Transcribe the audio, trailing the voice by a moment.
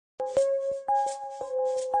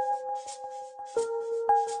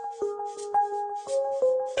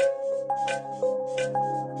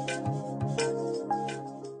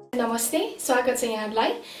नमस्ते, स्वागत छ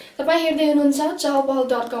यहाँलाई। तपाई हेर्दै हुनुहुन्छ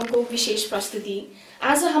chahalpahal.com को विशेष प्रस्तुति।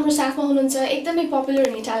 आज हाम्रो साथमा हुनुहुन्छ एकदमै पपुलर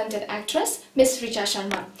अनि talented actress miss Richa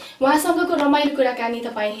Sharma. उहाँसँगको रमाइलो कुराकानी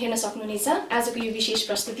तपाई हेर्न सक्नुहुनेछ आजको यो विशेष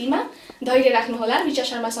प्रस्तुतिमा। धैर्य राख्नुहोला, रिचा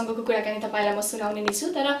शर्मासँगको कुराकानी तपाईलाई म सुनाउने नै छु,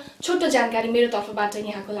 तर छोटो जानकारी मेरो तर्फबाट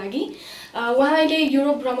यहाँको लागि। उहाँ अहिले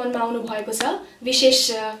युरोप भ्रमणमा आउनु भएको छ विशेष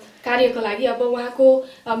कार्यको लागि। अब उहाँको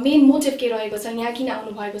मेन मोटिभ के रहेको छ, यहाँ किन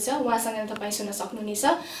आउनु भएको छ, उहाँसँग तपाई सुन्न सक्नुहुनेछ।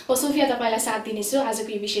 म सोफिया तपाईलाई साथ दिनेछु आजको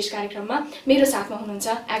यो विशेष कार्यक्रममा। मेरो साथमा हुनुहुन्छ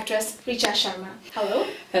actress Richa Sharma. Hello.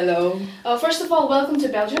 Hello. First of all, welcome to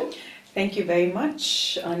Belgium. Thank you very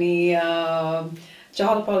much. अनि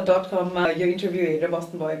chahalpahal.com यो इन्टरभ्यु हेरेर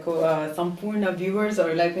बस्नु भएको सम्पूर्ण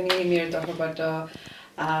भ्युअर्सहरुलाई पनि मेरो तर्फबाट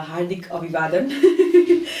हार्दिक अभिवादन।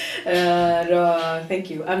 र thank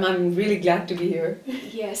you. I'm really glad to be here.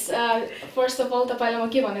 Yes. First of all, तपाईलाई म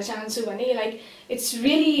के भन्न चाहन्छु भने like it's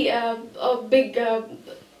really a big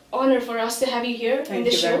honor for us to have you here in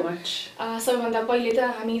this show. Thank you very much. सबैभन्दा पहिले त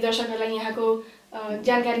हामी दर्शकहरुलाई यहाँको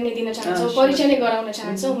जानकारी नै दिन चाहन्छौं, परिचय नै गराउन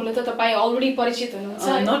चाहन्छौं। हुन त तपाई अलरेडी परिचित हुनुहुन्छ।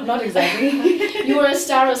 Not exactly. You are a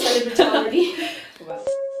star or celebrity already. Wow.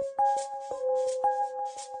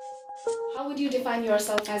 How would you define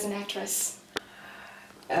yourself as an actress?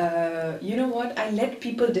 You know what? I let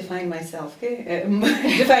people define myself. Okay,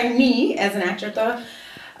 define me as an actor.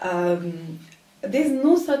 There's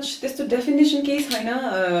no such definition case,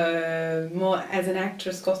 more as an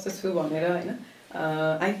actress कस्तो छु भनेर हैन.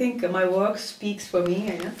 I think my work speaks for me,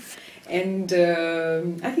 and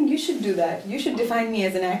I think you should do that. You should define me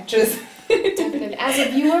as an actress. Definitely. As a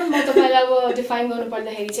viewer, म तपाईलाई अब define गर्नु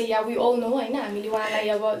पर्दाखेरि चाहिँ या वी ऑल नो हैन, हामीले उहाँलाई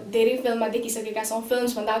अब धेरै फिल्ममा देखिसकेका छौं।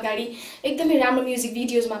 फिल्म्स भन्दा अगाडि एकदमै राम्रो म्युजिक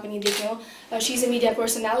भिडियोजमा पनि देख्यौं। She is a media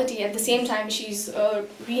personality at the same time she is a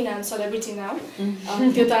renowned celebrity now.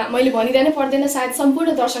 त्यो त मैले भनिरहनै पर्दैन, सायद सम्पूर्ण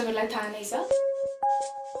दर्शकहरुलाई थाहा नै छ।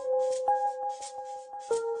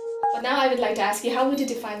 But now I would like to ask you, how would you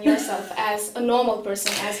define yourself as a normal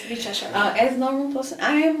person, as Reecha Sharma? As a normal person,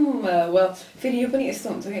 I am well. फेरि यो पनि यस्तो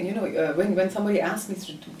हुन्छ के, you know, when somebody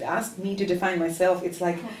asks me to define myself, it's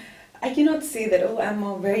like I cannot say that. Oh, I'm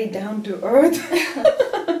very down to earth.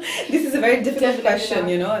 This is a very difficult question,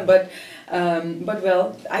 you know. But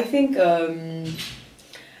well, I think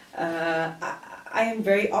I am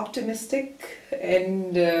very optimistic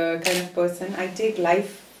and kind of person. I take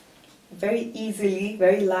life very easily,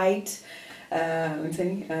 very light.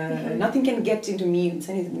 Nothing can get into me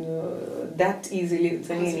that easily.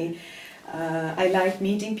 I like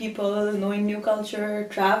meeting people, knowing new culture,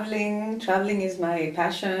 traveling. Traveling is my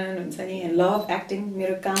passion, and love acting.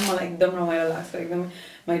 मेरो काम मलाई एकदम रमाइलो लाग्छ, एकदम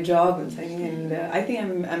my job, and I think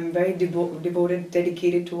I'm very devoted,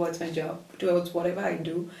 dedicated towards my job, towards whatever I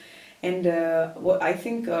do. And what I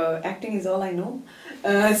think acting is all I know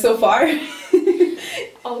so far.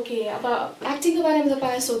 Okay, अब एक्टिङको बारेमा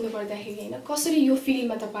तपाईलाई सोध्नु पर्दाखेरि हैन, कसरी यो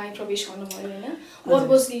फिल्डमा तपाई प्रवेश गर्नुभयो हैन? What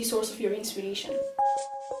was the source of your inspiration?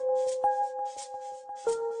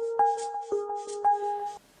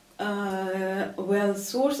 Well,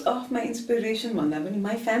 source of my inspiration भन्दा पनि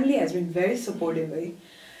my family has been very supportive.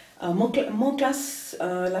 म क्लास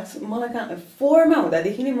मलाई 4 मा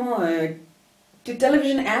हुँदादेखि नै म त्यो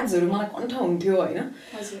टेलिभिजन एड्सहरु मलाई कन्ठ हुन्थ्यो हैन,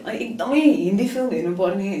 अनि एकदमै हिन्दी फिल्म हेर्नु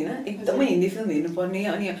पर्ने हैन, एकदमै हिन्दी फिल्म हेर्नु पर्ने,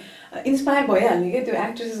 अनि इन्स्पायर भइहाल्ने के त्यो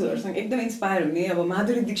एक्ट्रेसेसहरुसँग एकदम इन्स्पायर हुने। अब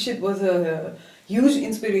Madhuri Dixit was a huge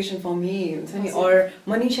inspiration for me हुन्छ नि, और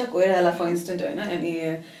मनीषा कोइराला फर इन्स्टेन्ट हैन, अनि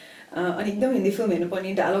एकदम हिन्दी फिल्म हेर्नु पर्ने,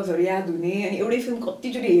 डायलग्सहरु याद हुने, अनि एउटै फिल्म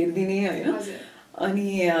कतिचोटि हेर्दिने हैन। अनि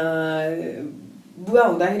बुवा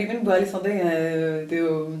हुँदाखेरि पनि बुवाले सधैँ त्यो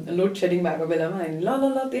लोड शेडिङ भएको बेलामा ल ल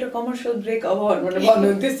ल तेरो कमर्सियल ब्रेक अब भनेर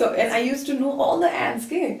भन्नुहुन्थ्यो। And I use to know all the AIDS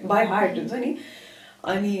के बाई हार्ट हुन्छ नि।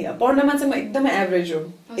 अनि पढ्नमा चाहिँ म एकदमै एभरेज हो,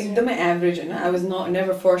 एकदमै एभरेज हैन। I was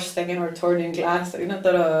never first, second और थर्ड इन क्लास हैन,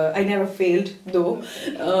 तर आई नेभर फेल्ड दो।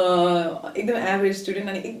 एकदम एभरेज स्टुडेन्ट,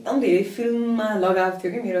 अनि एकदम धेरै फिल्ममा लगाव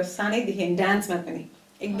थियो कि मेरो सानैदेखि, डान्समा पनि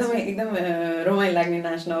एकदम रमाइलो लाग्ने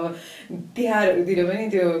नाच्न। अब तिहारहरूतिर पनि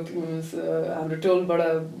त्यो हाम्रो टोलबाट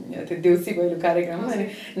त्यो देउसी भैलो कार्यक्रममा अनि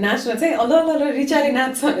नाच्न चाहिँ ल ल ल रिचाले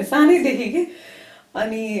नाच्छ भने सानैदेखि के।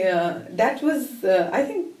 अनि द्याट वाज आई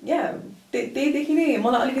थिङ्क या त्यहीदेखि नै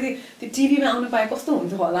मलाई अलिकति त्यो टिभीमा आउनु पाए कस्तो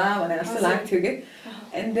हुन्छ होला भनेर जस्तो लाग्थ्यो कि।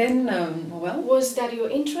 And then, well, was that your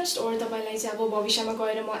interest, or तपाईलाई चाहिँ अब भविष्यमा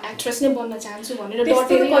गएर म एक्ट्रेस नै बन्न चाहन्छु भनेर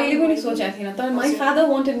त्यस्तो कहिले पनि सोचेको थिएन। तर my father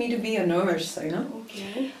wanted me to be a nurse हैन।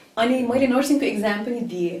 अनि मैले नर्सिङको एक्जाम पनि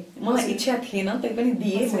दिए, मलाई इच्छा थिएन तै पनि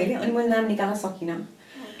दिए मैले, अनि मैले नाम निकाल्न सकिन।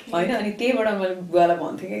 होइन अनि त्यहीबाट मैले बुवालाई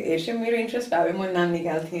भन्थेँ कि हेर्छु मेरो इन्ट्रेस्ट भयो म नाम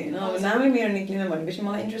निकाल्थेँ होइन अब नामै मेरो निक्लिन भनेपछि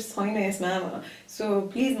मलाई इन्ट्रेस्ट छैन यसमा सो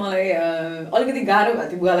प्लिज मलाई अलिकति गाह्रो भएको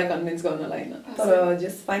थियो बुवालाई कन्भिन्स गर्नलाई होइन तर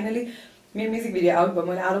जस्ट फाइनली मेरो म्युजिक भिडियो आउट भयो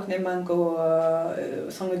मैले आलोक नेम्बाङको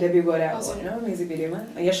सँग डेब्यु गरेँ अब होइन म्युजिक भिडियोमा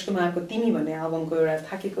यश कुमारको तिमी भन्ने एल्बमको एउटा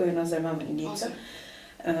थाकेको यो नजरमा भन्ने गीत छ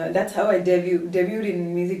that's how I debuted in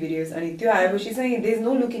music videos अनि त्यो आएपछि चाहिँ there is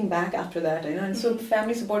no looking back after that होइन अनि so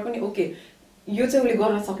family support पनि okay यो चाहिँ उसले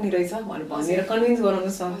गर्न सक्ने रहेछ भनेर कन्भिन्स गराउन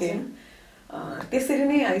सकेँ त्यसरी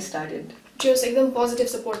नै I started जस एकदम पोजिटिभ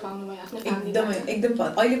सपोर्ट पाउनु भयो आफ्नो फ्यामिलीबाट एकदम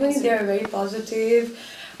अहिले पनि they are very positive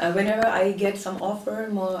whenever I get some offer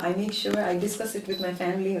I make sure I discuss it with my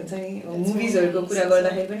family हुन्छ नि मुभिजहरुको कुरा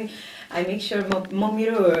गर्दाखेरि पनि I make sure म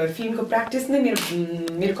मेरो फिल्मको प्र्याक्टिस नै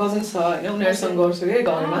मेरो कजन्स छ हैन उनीहरुसँग गर्छु के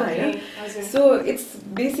घरमा हैन so it's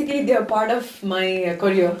basically they are part of my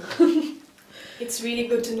career It's really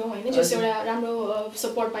good to know हैन जस एउटा राम्रो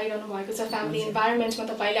सपोर्ट पाइरहनु भएको छ फ्यामिली इन्भाइरोन्मेन्टमा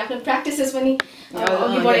तपाईले आफ्नो प्र्याक्टिसेस पनि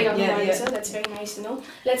अघि बढाइरहनु भएको छ That's very nice to know.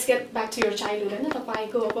 Let's get back to your childhood हैन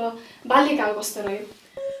तपाईको अब बाल्यकाल कस्तो रह्यो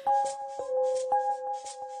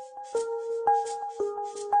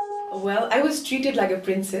Well, I was treated like a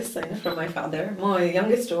princess from my father. My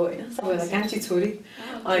youngest हो हैन सबैभन्दा कान्छी छोरी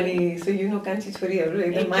अनि so you know कान्छी छोरीहरु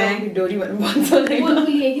एकदम मायाको डोरी भन्छ हैन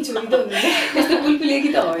बुलबुलेकी छोरी त हुँदैन त्यस्तो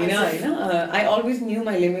बुलबुलेकी त होइन हैन I always knew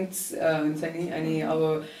my limits हुन्छ नि अनि अब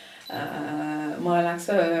मलाई लाग्छ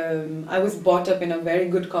I was brought up in a very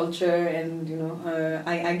good culture and you know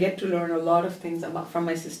I get to learn a lot of things from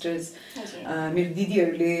my sisters मेरो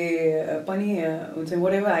दिदीहरुले पनि हुन्छ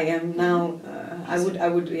whatever I am now I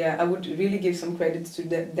would really give some credits to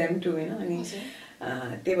them too हैन अनि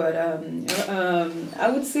त्यही भएर I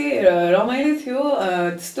would say रमाइलो थियो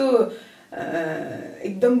त्यस्तो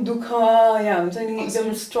एकदम दुःख या हुन्छ नि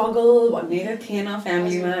एकदम स्ट्रगल भन्ने थिएन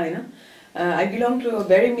फ्यामिलीमा हैन I belong to a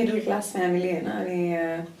very middle class family हैन अनि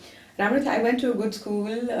राम्रो थियो I went to a good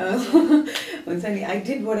school हुन्छ नि I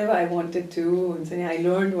did whatever I wanted to हुन्छ नि I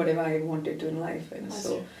learned whatever I wanted to in life हैन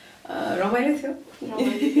so रमाइलो थियो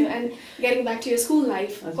and getting back to your school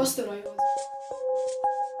life कस्तो रह्यो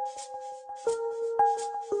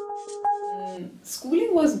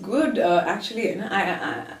schooling was good actually हैन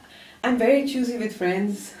I'm very choosy with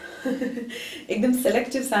friends एकदम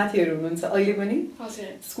selective साथीहरु हुनुहुन्छ अहिले पनि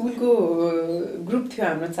स्कुलको ग्रुप थियो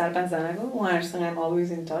हाम्रो 4-5 जनाको उहाँहरुसँग I'm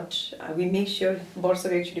always in touch we make sure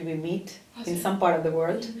वर्षको actually we meet in some part of the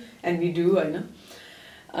world and we do हैन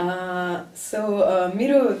so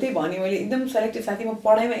मेरो त्यही भने मैले एकदम सेलेक्टिभ साथी म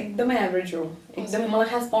पढाइमा एकदमै एभरेज हो एकदमै मलाई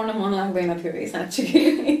खास पढ्न मन लाग्दैन थियो है साच्चै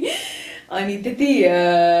अनि त्यति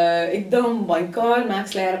एकदम भयंकर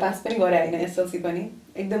मार्क्स ल्याएर पास पनि गरे हैन एसएलसी पनि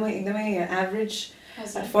एकदमै एभरेज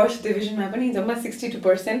फर्स्ट डिभिजनमा पनि जम्मा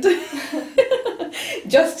 62%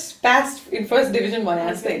 just passed in first division भने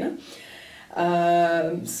जस्तै हैन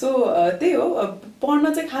सो त्यही हो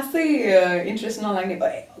पढ्न चाहिँ खासै इन्ट्रेस्ट नलाग्ने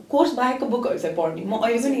भए कोर्स बाहेकको बुकहरु चाहिँ पढ्ने म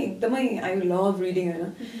अहिले पनि एकदमै आई लभ रिडिङ हैन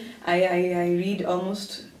I read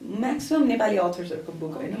almost maximum Nepali authors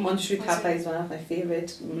book हैन Manshri Thapa is one of my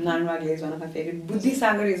favorite Nanwag is one of my favorite Buddhi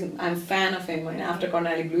Sagar is I'm fan of him हैन after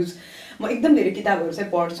Karnali Blues म एकदम धेरै किताबहरु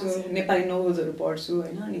चाहिँ पढ्छु नेपाली नोभल्सहरु पढ्छु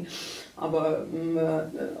हैन अनि अब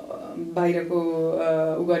बाहिरको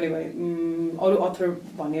उ गर्ने भए अरु अथर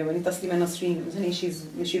भन्ने भने तस्लिमा नसरीन हुन्छ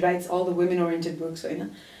नि she writes all the women oriented books हैन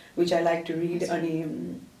which I like to read अनि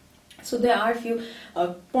so there are few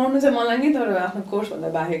पढ्नु चाहिँ मलाई नि तर आफ्नो कोर्स भन्दा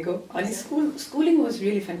बाहेकको अनि schooling was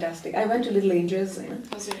really fantastic I went to Little Angels हैन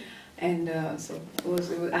and so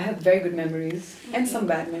I have very good memories and some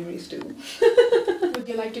bad memories too Would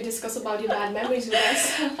you like to discuss about your bad memories with us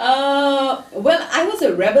well I was a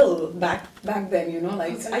rebel back then you know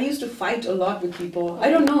like I used to fight a lot with people I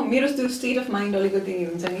don't know मेरो त्यो state of mind अलिकति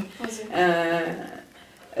हुन्छ नि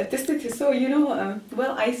so you know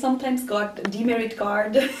well I sometimes got demerit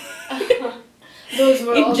card those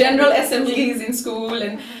were in general assemblies in school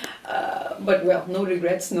and but well no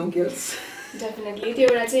regrets no guilt definitely त्यो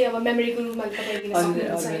एउटा चाहिँ अब मेमोरीको रूपमा तपाईले दिन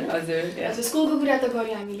सक्नुहुन्छ हैन हजुर स्कुलको कुरा त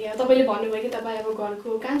गर्यो हामीले तपाईले भन्नुभयो कि तपाई अब घरको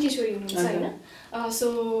कान्छी छोरी हुनुहुन्छ हैन सो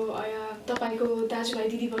तपाईको दाजुभाइ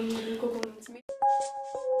दिदीबहिनी को हुनुहुन्छ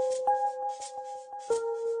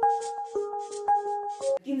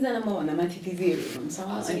तीनजना म भन्दा माथि दिदीहरु हुनुहुन्छ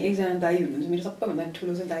अनि एकजना दाइ हुनुहुन्छ मेरो सबैभन्दा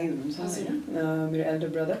ठुलो चाहिँ दाइ हुनुहुन्छ हैन मेरो एल्डर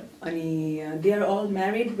ब्रदर अनि they are all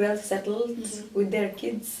married well settled with their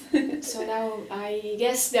kids so now I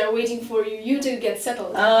guess they are waiting for you to get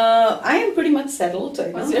settled I am pretty much settled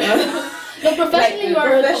no professionally you are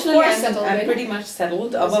professionally settled I'm pretty much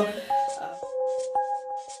settled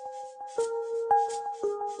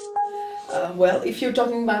Well, if you're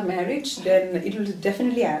talking about marriage, then it will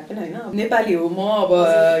definitely happen. I know. Nepali ho ma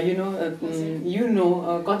you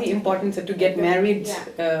know kati important छ to get married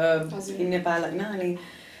in Nepal हैन अनि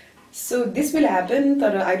so this will happen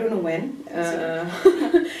but I don't know when.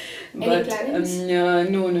 Any plannings?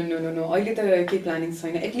 No. अहिले त के planning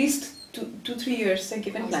छैन. At least 2-3 years चाहिँ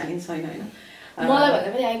के पनि प्लानिङ छैन हैन. मलाई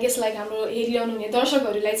भन्दा पनि आई गेस लाइक हाम्रो हेरिरहनु हुने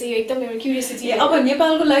दर्शकहरूलाई चाहिँ यो एकदम एउटा क्युरियोसिटी अब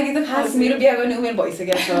नेपालको लागि त खास मेरो बिहा गर्ने उमेर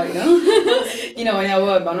भइसकेको छ हैन किनभने अब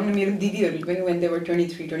भनौँ न मेरो दिदीहरूले पनि when they were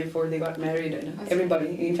 23-24 they got married हैन everybody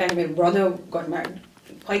in fact my brother got married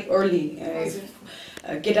quite early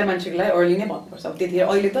केटा मान्छेको लागि अर्ली नै भन्नुपर्छ अब त्यतिखेर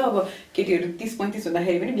अहिले त अब केटीहरू 30-35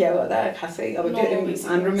 हुँदाखेरि पनि बिहा गर्दा खासै अब त्यो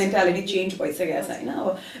हाम्रो मेन्टालिटी चेन्ज भइसकेको छ हैन अब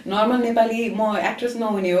नर्मल नेपाली म एक्ट्रेस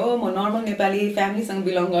नहुने हो म नर्मल नेपाली फ्यामिलीसँग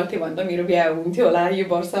बिलोङ गर्थेँ भने त मेरो बिहा हुन्थ्यो होला यो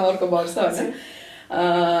वर्ष अर्को वर्ष हैन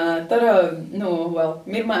तर नो वेल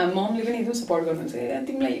मेरो ममले पनि एकदम सपोर्ट गर्नुहुन्छ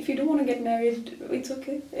तिमीलाई if you don't want to get married it's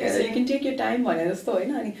okay you can take your time भने जस्तो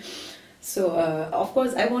हैन अनि so of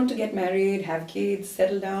course I want to get married, have kids,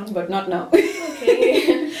 settle down, but not now. Okay,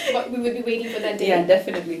 but we will be waiting for that day. Yeah,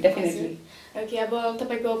 definitely. Okay, अब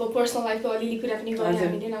तपाईको अब personal लाइफको अलिअलि कुरा पनि गरौँ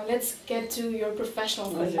हामीले. Now let's get to your professional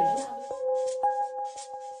life.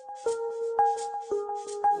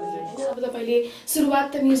 अब तपाईले सुरुवात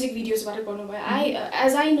त म्युजिक भिडियोजबाट गर्नुभयो.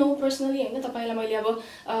 As I know personally हैन तपाईलाई मैले अब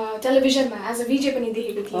टेलिभिजनमा एज अ भिजे पनि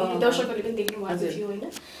देखेको थिएँ. दर्शकहरूले पनि देख्नु भएको थियो हैन.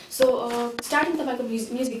 सो स्टार्टिङ तपाईको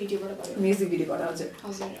म्युजिक भिडियोबाट भयो. म्युजिक भिडियोबाट हजुर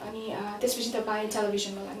अनि त्यसपछि तपाईँ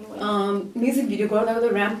टेलिभिजनमा लाग्नुभयो. म्युजिक भिडियो गर्दा त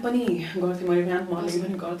र्याम्प पनि गर्थेँ मैले र्याम्प मोडलिङ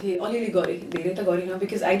पनि गर्थेँ अलिअलि गरेँ धेरै त गरिनँ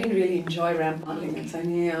because I didn't really enjoy ramp modelling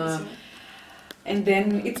चाहिँ and then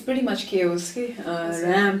it's pretty much chaos के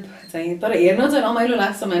र्याम्प चाहिँ तर हेर्न चाहिँ रमाइलो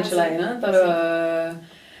लाग्छ मान्छेलाई हैन तर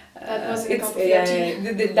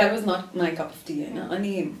that was not my cup of tea हैन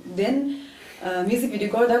अनि then म्युजिक भिडियो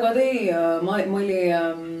गर्दा गर्दै मैले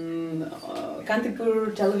कान्तिपुर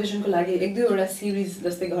टेलिभिजनको लागि एक दुईवटा सिरिज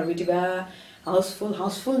जस्तै घरबेटी बा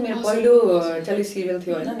हाउसफुल मेरो पहिलो टेलि सिरियल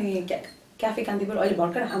थियो हैन अनि क्याफे कान्तिपुर अहिले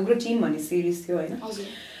भर्खर हाम्रो टिम भन्ने सिरिज थियो हैन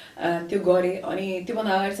त्यो गरेँ अनि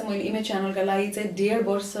त्योभन्दा अगाडि चाहिँ मैले इमेज च्यानलका लागि चाहिँ 1.5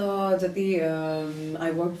 वर्ष जति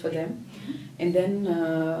I work for them and then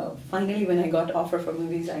finally when I got offer for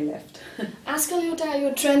movies I left. आजकल एउटा यो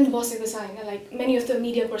ट्रेन्ड बसेको छ हैन like many of the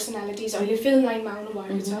media personalities अहिले फिल्म लाइनमा आउनु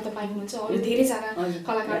भएको छ तपाई हुनुहुन्छ अरु धेरै जना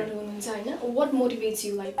कलाकारहरू हुनुहुन्छ हैन what motivates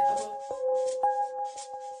you like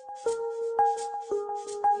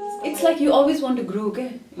It's like you always want to grow के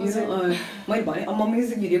you know मैले भने अब म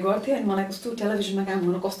म्युजिक भिडियो गर्थेँ अनि मलाई कस्तो टेलिभिजनमा काम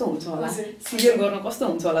गर्न कस्तो हुन्छ होला सिरियल गर्न कस्तो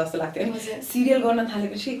हुन्छ होला जस्तो लाग्थ्यो अनि सिरियल गर्न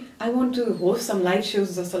थालेपछि I want to host some live shows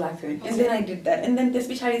जस्तो लाग्थ्यो and then I did that and then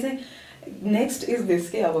त्यसपछि चाहिँ नेक्स्ट इज दिस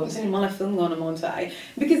के अब हुन्छ नि मलाई फिल्म गर्न मन छ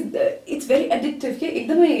बिकज इट्स भेरी एडिक्टिभ के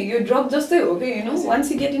एकदमै यो ड्रग जस्तै हो कि you know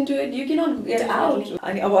once you get into it you cannot get out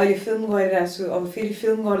अनि अब अहिले फिल्म गरिरहेको छु अब फेरि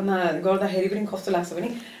फिल्म गर्दाखेरि पनि कस्तो लाग्छ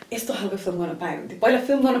भने यस्तो खालको फिल्म गर्न पाए हुन्थ्यो पहिला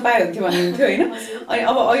फिल्म गर्न पाए हुन्थ्यो भन्ने हुन्थ्यो होइन अनि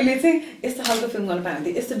अब अहिले चाहिँ यस्तो खालको फिल्म गर्न पाए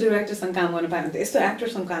हुन्थ्यो यस्तो डिरेक्टरसँग काम गर्न पाए हुन्थ्यो यस्तो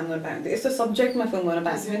एक्टरसँग काम गर्न पाए हुन्थ्यो यस्तो सब्जेक्टमा फिल्म गर्न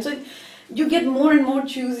पाए हुन्थ्यो you get more and more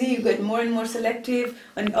choosy, you get more and more selective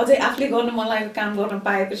and अझै आफूले गर्न मन लागेको काम गर्न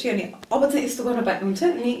पाएपछि अनि अब चाहिँ यस्तो गर्न पाए हुन्छ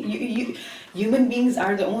नि human beings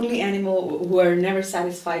are the only animal who are never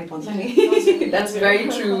satisfied भन्छ नि that's very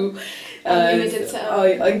true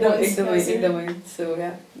एकदमै so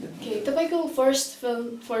yeah okay तपाईको first film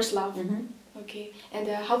first love okay and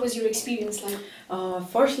how was your experience like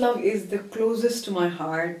first love is the closest to my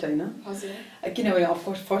heart हैन हजुर किनभने of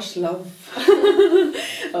course first love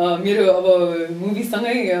मेरो अब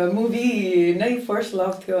movie नै first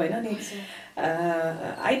love थियो हैन नि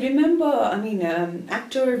I remember I mean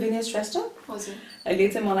actor Vinay Shrestha हजुर अहिले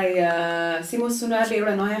चाहिँ मलाई सिमोस सुनवारले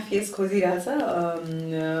एउटा नयाँ face खोजिरहेछ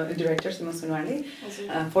director CMOS सुनवारले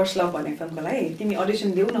first love भन्ने फिल्मको लागि तिमी अडिसन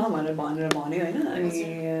देऊ न भनेर भन्यो हैन अनि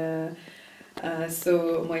सो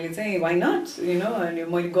मैले चाहिँ वाइ नट यु नो अनि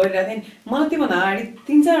मैले गरिरहेको थिएँ मलाई त्योभन्दा अगाडि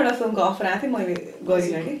 3-4वटा फिल्मको अफर आएको थियो मैले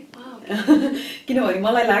गरिनँ कि किनभने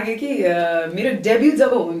मलाई लाग्यो कि मेरो डेब्यू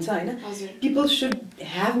जब हुन्छ हैन people should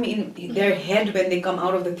have me in their head when they come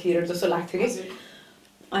out of the theatre जस्तो लाग्थ्यो कि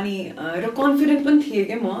अनि र कन्फिडेन्ट पनि थिएँ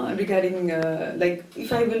कि म regarding like if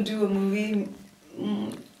I will do a movie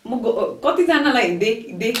म कतिजनालाई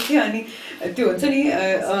देख्थेँ अनि त्यो हुन्छ नि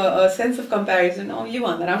सेन्स अफ कम्पेरिजन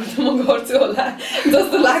योभन्दा राम्रो त म गर्छु होला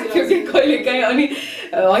जस्तो लाग्थ्यो कि कहिलेकाहीँ अनि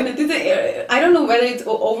होइन त्यो चाहिँ I don't know whether it's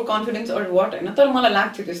over confidence or what होइन तर मलाई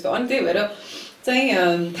लाग्थ्यो त्यस्तो अनि त्यही भएर चाहिँ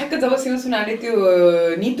ठ्याक्क जब सिमोस सुनवारले त्यो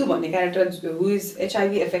नितु भन्ने character who is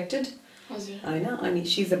HIV affected होइन अनि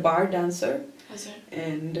C is a bar dancer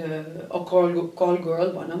and a call girl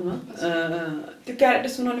भनौँ न त्यो क्यारेक्टर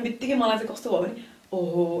सुनाउने बित्तिकै मलाई चाहिँ कस्तो भयो भने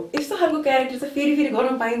ओहो यस्तो खालको क्यारेक्टर चाहिँ फेरि फेरि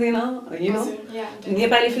गर्न पाइँदैन यु नो Yeah.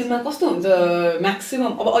 नेपाली फिल्ममा कस्तो हुन्छ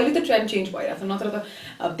म्याक्सिमम अब अहिले त ट्रेन्ड चेन्ज भइरहेको छ नत्र त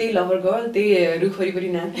अब त्यही लभर गर्ल त्यही रुख वरिपरि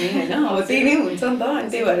नाच्ने होइन अब त्यही नै हुन्छ नि त अनि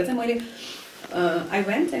त्यही भएर चाहिँ मैले आई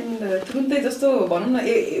वेन्ट एन्ड तुरुन्तै जस्तो भनौँ न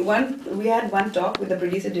we had one talk with the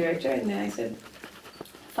producer director and I said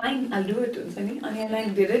fine I do it हुन्छ नि अनि I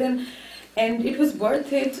did it and it was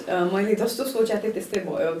worth it मैले जस्तो सोचेको थिएँ त्यस्तै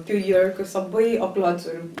भयो त्यो इयरको सबै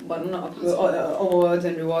अप्लड्सहरू भनौँ न awards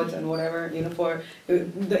and rewards and what ever you know for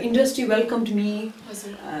the industry welcomed me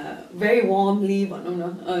very warmly भनौँ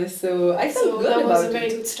न so I felt good about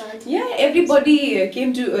it. Yeah, everybody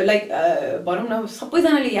came to भनौँ न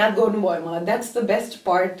सबैजनाले याद गर्नुभयो मलाई that's the best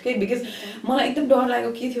part के because मलाई एकदम डर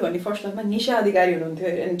लागेको के थियो भने फर्स्ट लाइफमा निशा अधिकारी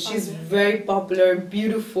हुनुहुन्थ्यो and she's very popular,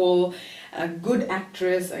 beautiful, a good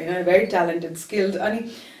actress, you know, very talented, skilled.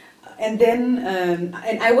 And then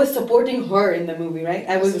and I was supporting her in the movie, right?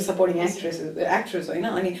 I was a supporting actress, you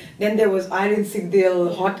know. And then there was Iron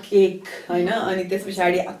Sigdale, Hot Cake, you know. And this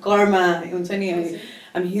pachadi Karma,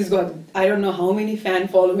 I mean, he's got I don't know how many fan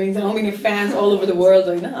followings, how many fans all over the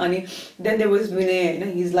world, you know. And then there was Vinay, you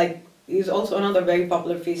know. He's also another very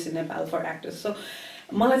popular face in Nepal for actors. So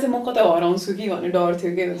मलाई चाहिँ म कता हराउँछु कि भन्ने डर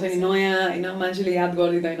थियो के हुन्छ नि नयाँ होइन मान्छेले याद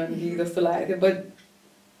गरिदिँदैनन् कि जस्तो लागेको थियो but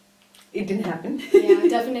it didn't happen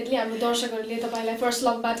definitely हाम्रो दर्शकहरूले तपाईँलाई फर्स्ट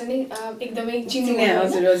लभबाट नै एकदमै चिन्ने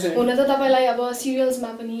हजुर हजुर हुन त तपाईँलाई अब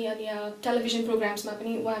सिरियल्समा पनि अनि टेलिभिजन प्रोग्राम्समा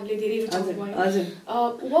पनि उहाँहरूले धेरै रुचाउनु भयो हजुर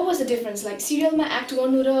what was the difference like सिरियलमा act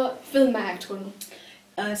गर्नु र फिल्ममा एक्ट गर्नु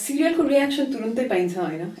सिरियलको रियाक्सन तुरुन्तै पाइन्छ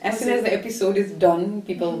होइन as soon as the episode is done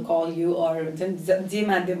people call you or हुन्छ जे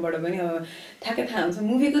माध्यमबाट पनि अब ठ्याक्कै थाहा हुन्छ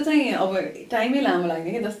मुभीको चाहिँ अब टाइमै लामो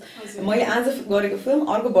लाग्ने कि जस्ट मैले आज गरेको फिल्म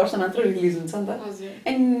अर्को वर्ष मात्र रिलिज हुन्छ नि त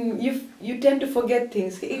and you tend to forget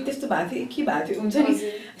things कि ए त्यस्तो भएको थियो के भएको थियो हुन्छ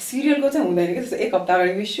नि सिरियलको चाहिँ हुँदैन कि जस्तो एक हप्ता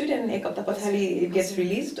अगाडि वी सुट एन्ड एक हप्ता पछाडि इट गेट्स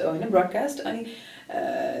रिलिज होइन ब्रडकास्ट अनि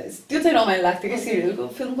त्यो चाहिँ रमाइलो लाग्थ्यो कि सिरियलको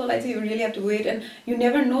फिल्मको लागि चाहिँ you really have to weight and you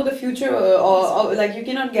never know the future like you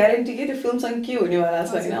cannot guarantee कि त्यो फिल्मसँग के हुनेवाला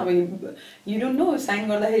छ होइन अब यु डोन्ट नो साइन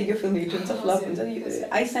गर्दाखेरि यो फिल्म हिट हुन्छ फ्लप हुन्छ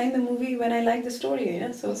I sign the movie when I like the story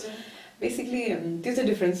होइन सो बेसिकली त्यो चाहिँ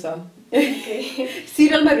डिफरेन्स छ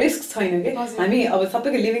सिरियलमा रिस्क छैन कि हामी अब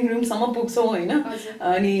सबैको लिभिङ रुमसम्म पुग्छौँ होइन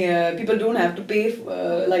अनि people don't have to pay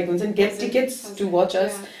like हुन्छ नि गेट टिकट्स टु वाच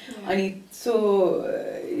अस अनि सो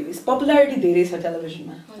popularity धेरै छ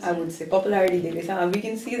टेलिभिजनमा आई वुड से popularity धेरै छ वी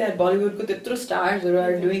क्यान सी द्याट बलिउडको त्यत्रो स्टार्सहरू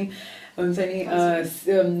आर डुइङ हुन्छ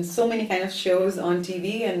नि so many kind of shows on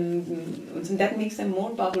TV and that makes them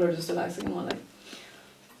more popular जस्तो लाग्छ कि मलाई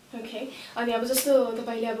ओके अनि अब जस्तो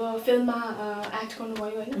तपाईँले अब फिल्ममा एक्ट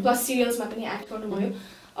गर्नुभयो होइन प्लस सिरियल्समा पनि एक्ट गर्नुभयो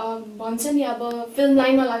भन्छ नि अब फिल्म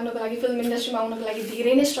लाइनमा लाग्नको लागि फिल्म इन्डस्ट्रीमा आउनको लागि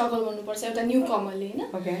धेरै नै स्ट्रगल गर्नुपर्छ एउटा न्यू कमरले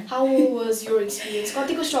होइन हाउ वाज योर एक्सपिरियन्स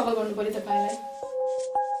कतिको स्ट्रगल गर्नु पर्यो तपाईँलाई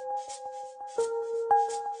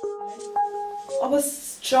अब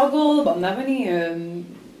स्ट्रगल भन्दा पनि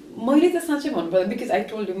मैले त साँच्चै भन्नुपर्दा बिकज आई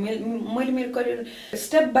टोल्ड यु मैले मेरो करियर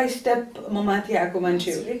स्टेप बाई स्टेप म माथि आएको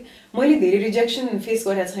मान्छे हो कि मैले धेरै रिजेक्सन फेस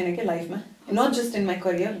गरेको छैन क्या लाइफमा not just in my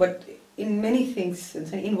career but in many things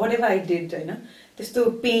हुन्छ in what ever I did होइन त्यस्तो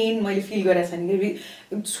पेन मैले फिल गरेको छैन कि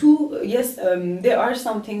छु यस there are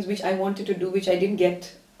some things which I wanted to do which I didn't get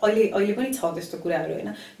अहिले पनि छ त्यस्तो कुराहरू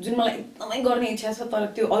होइन जुन मलाई एकदमै गर्ने इच्छा छ तर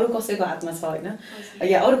त्यो अरू कसैको हातमा छ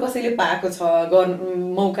होइन या अरू कसैले पाएको छ गर्नु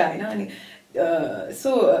मौका होइन अनि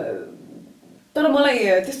सो तर मलाई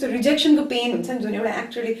त्यस्तो रिजेक्सनको पेन हुन्छ नि जुन एउटा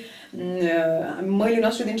एक्टरले मैले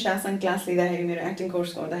नसरुद्दिन शाहसँग क्लास लिँदाखेरि मेरो एक्टिङ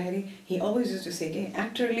कोर्स गर्दाखेरि he always use to say कि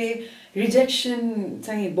एक्टरले रिजेक्सन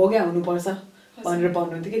चाहिँ भोग्या हुनुपर्छ भनेर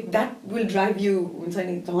भन्नुहुन्थ्यो कि द्याट विल ड्राइभ यु हुन्छ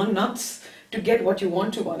नि झन् nuts to get what you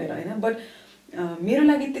want to भनेर होइन बट मेरो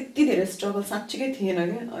लागि त्यति धेरै स्ट्रगल साँच्चीकै थिएन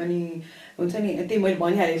क्या अनि हुन्छ नि त्यही मैले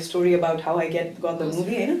भनिहालेँ story about how I get got the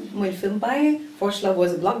movie होइन मैले फिल्म पाएँ first love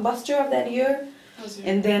was a blockbuster of that year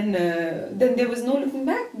and then there was no looking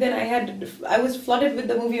back then I was flooded with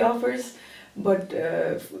the movie offers but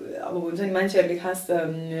अब हुन्छ नि मान्छेहरूले खास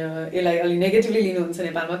यसलाई अलि नेगेटिभली लिनुहुन्छ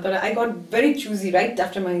नेपालमा तर I got very choosy right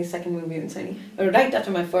after my second movie हुन्छ नि right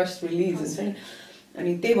after my first release हुन्छ नि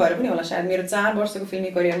अनि त्यही भएर पनि होला सायद मेरो 4 वर्षको फिल्मी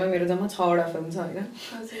करियरमा मेरो जम्मा 6 वटा फिल्म छ होइन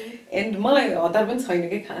एन्ड मलाई हतार पनि छैन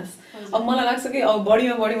कि खास अब मलाई लाग्छ कि अब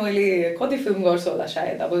बढीमा बढी मैले कति फिल्म गर्छु होला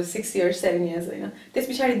सायद अब 6 years 7 years होइन त्यस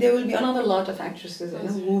पछाडि there will be another lot of actresses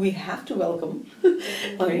होइन हु वी हेभ टु वेलकम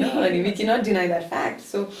होइन अनि we cannot deny that fact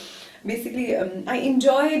so basically I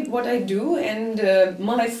enjoyed what I do and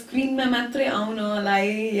मलाई स्क्रिनमा मात्रै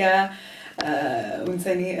आउनलाई या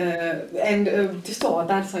हुन्छ नि एन्ड त्यस्तो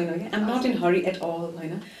हतार छैन कि I'm not in Hari at all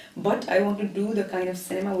होइन but I want to do the kind of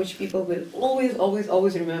cinema which people will always always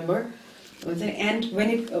always remember And when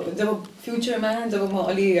it job future मा जब म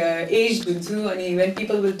अलि aged हुन्छु अनि when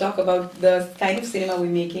people will talk about the kind of cinema we're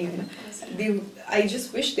making, I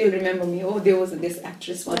just wish they'll remember me. Oh, there was this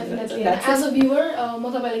actress one. As a viewer,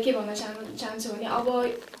 म तपाईलाई के भन्न चाहन्छु भने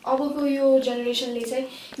अबको यो जेनेरेसनले चाहिँ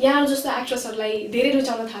यहाँ जस्तो एक्ट्रेसहरुलाई धेरै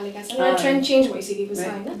रुचाउन थालेका छन् र ट्रेन्ड चेन्ज भइसकेको छ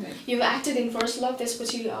हैन. You've acted in First Love,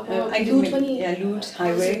 त्यसपछि अब लुट पनि लुट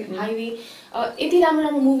हाइवे यति राम्रो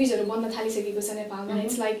राम्रो मुभिजहरु बन्न थालिसकेको छ नेपालमा.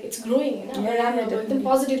 इट्स लाइक इट्स ग्रोइङ हैन. राम्रो एकदम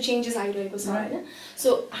पोजिटिभ चेन्जेस आइरहेको छ हैन. सो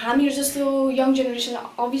हामीहरु जस्तो यङ जेनेरेसन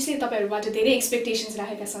अभियसली तपाईहरुबाट धेरै एक्सपेक्टेशन्स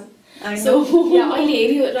राखेका छन्. So अहिले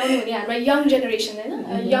हेरिरहनु हुने हाम्रो यङ जेनेरेसन हैन,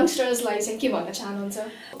 यंगस्टर्सलाई चाहिँ के भन्न चाहनुहुन्छ?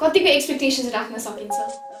 कतिको एक्सपेक्टेशन्स राख्न सकिन्छ?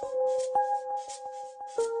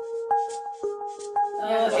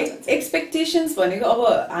 Expectations भनेको अब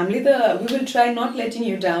हामीले त we will try not letting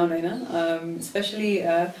you down हैन. Especially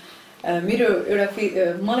मेरो एउटा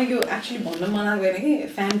मलाई यो एक्चुअली भन्न मन लाग्दैन कि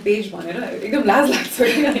फ्यान पेज भनेर एकदम लाज लाग्छ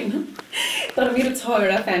कि हैन. तर मेरो छ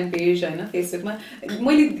एउटा फ्यान पेज हैन फेसबुकमा.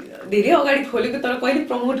 मैले धेरै अगाडि खोलेको तर कहिले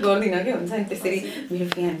प्रमोट गर्दिन के हुन्छ नि त्यसरी मेरो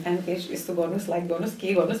फ्यान पेज यस्तो गर्नुस् लाइक गर्नुस्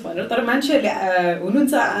के गर्नुस् भनेर. तर मान्छेहरुले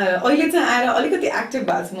हुनुहुन्छ अहिले चाहिँ आएर अलिकति एक्टिभ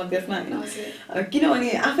भएको छु म त्यसमा हैन. किनभने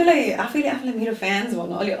आफैले मेरो फ्यान्स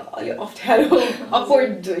भन्नु अलि अप्ठ्यारो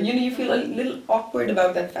awkward, you feel a little awkward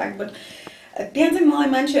about that fact, but त्यहाँ चाहिँ मलाई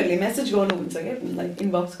मान्छेहरुले मेसेज गर्नुहुन्छ के लाइक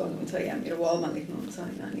इनबक्स गर्नुहुन्छ या मेरो वलमा लेख्नुहुन्छ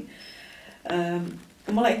हैन.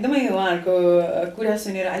 अनि मलाई एकदमै उहाँहरुको कुरा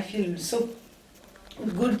सुनेर I feel so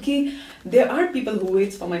good कि there are people who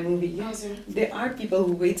waits for my movie. There are people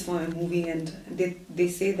who waits for my movie and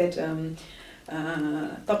they say that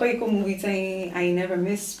तपाईको मुभी चाहिँ I never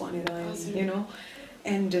miss भनेर, you know.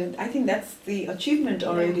 And I think that's the achievement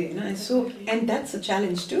already, you know. And so, and that's a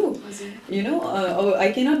challenge too, you know.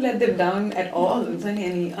 I cannot let them down at all.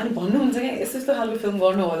 अनि भन्नु हुन्छ के यस्तो यस्तो खालको film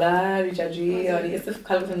गर्नु होला रिचा जी, अनि यस्तो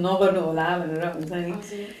खालको फिल्म नगर्नु होला भनेर हुन्छ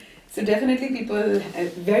नि. So definitely people,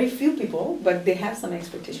 very few people, but they have some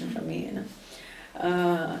expectation from me, you know.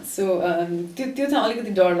 So त्यो चाहिँ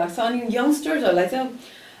अलिकति डर लाग्छ. अनि यंगस्टर्सहरुलाई चाहिँ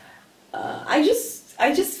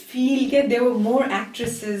I just feel that there were more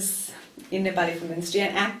actresses in Nepali film industry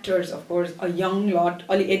and actors, of course, a young lot,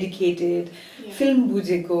 all educated, film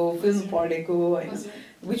bujeko, film padeko,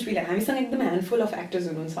 which we like. हामीसँग एकदम handful of actors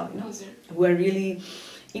हुनुहुन्छ who are really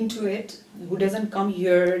into it, who doesn't come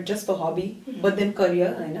here just for hobby, but then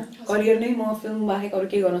career, हैन. Career नै म film बाहेक अरु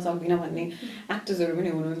के गर्न सक्दिन भन्ने actorsहरु पनि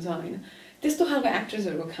हुनुहुन्छ हैन. त्यस्तो खालको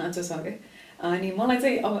actorsहरुको खाँचो छ के. अनि मलाई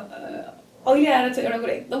चाहिँ अब अहिले आएर चाहिँ एउटा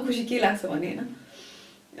कुरा एकदम खुसी के लाग्छ भने हैन.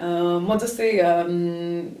 म जस्तै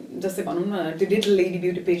भनौँ न त्यो लिटल लेडी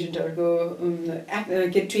ब्युटी पेजेन्टहरुको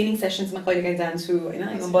के ट्रेनिङ सेसन्समा कहिलेकाहीँ जान्छु हैन.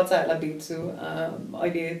 म बच्चाहरुलाई भेट्छु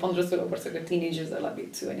अहिले 15-16 वर्षको टिनेजर्सहरुलाई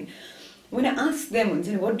भेट्छु. अनि when I ask them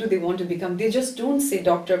what do they want to become, they just don't say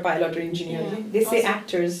doctor, pilot or engineer. They say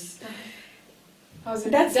actors.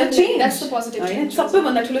 That's the change. That's the positive change.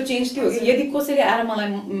 सबैभन्दा ठुलो चेन्ज त्यो हो. यदि कसैले आएर मलाई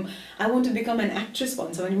I want to become an actress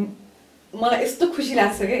भन्छ भने मलाई यस्तो खुसी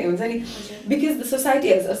लाग्छ के हुन्छ नि, because the society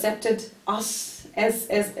has accepted us as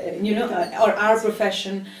you know, or our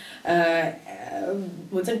profession.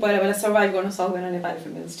 हुन्छ नि पहिला बेला सर्भाइभ गर्न सक्दैन नेपाली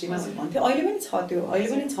फिल्म इन्डस्ट्रीमा भन्थ्यो. अहिले पनि छ त्यो, अहिले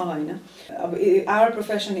पनि छ हैन. अब our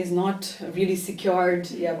profession is not really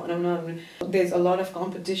secured. या भनौँ न there's a lot of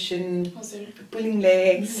competition, pulling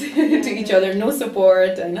legs to each other, no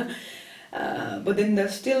support हैन. But then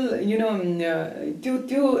there's still, you know,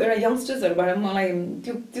 त्यो एउटा यंगस्टर्सहरुबाट मलाई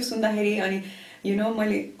त्यो सुन्दाखेरि अनि you know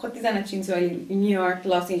मैले कतिजना चिन्छु अहिले न्युयोर्क,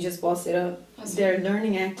 लस एन्जल्स बसेर they're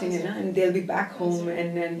learning acting हैन, and they'll be back home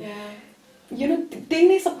and then you know त्यही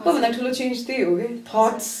नै सबैभन्दा ठुलो चेन्ज त्यही हो के.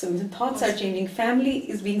 thoughts are changing, family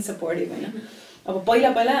is being supportive हैन. अब पहिला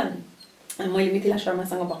मैले मिथिला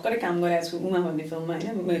शर्मासँग भर्खरै काम गरेको छु उमा भन्ने फिल्ममा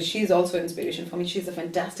हैन. she is also an inspiration for me. she is a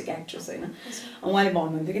fantastic actress हैन. उहाँले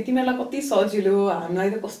भन्नुहुन्थ्यो कि तिमीलाई कति सजिलो, हामीलाई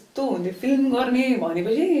त कस्तो हुन्थ्यो फिल्म गर्ने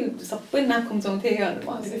भनेपछि सबै नाक खुम्चाउँथे भनेर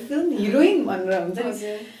भन्थ्यो. फिल्म हिरोइन भनेर हुन्छ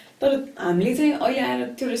नि. तर हामीले चाहिँ अहिले आएर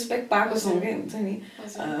त्यो रेस्पेक्ट पाएको छौँ के हुन्छ नि.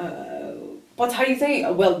 पछाडी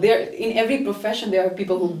चाहिँ well there in every profession there are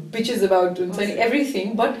people who bitches about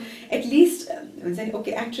everything, but at least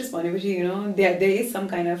okay, actress भनेपछि you know there is some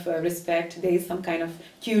kind of respect, there is some kind of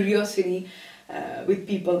curiosity with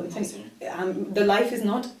people. The life is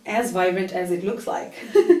not as vibrant as it looks like.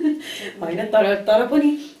 हैन. तर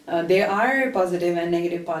पनि there are positive and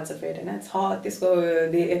negative parts of it, and it's hot. त्यसको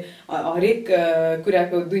हरेक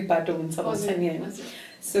कुराको दुई पाटो हुन्छ भन्छ नि हैन.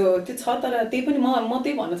 So त्यो छ. तर त्यही पनि म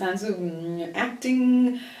त्यही भन्न चाहन्छु एक्टिङ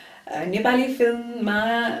नेपाली फिल्ममा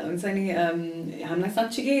हुन्छ नि हामीलाई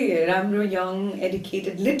साच्चै राम्रो young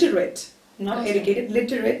educated literate, not educated,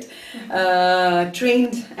 literate,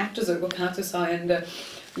 trained actorsहरुको खाँचो छ. And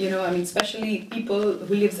you know, I mean, especially people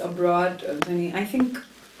who lives abroad, I think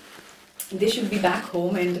they should be back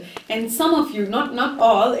home, and some of you, not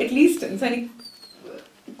all, at least,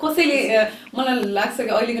 कसैले मलाई लाग्छ कि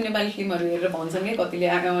अहिलेको नेपाली फिल्महरू हेरेर भन्छन् कि कतिले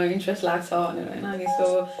इन्ट्रेस्ट लाग्छ भनेर हैन अनि so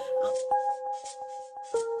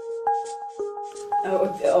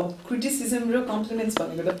criticism or compliments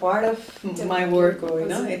the part of my work, you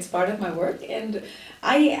know, it's part of my work, and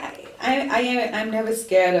I'm never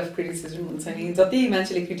scared of criticism. जति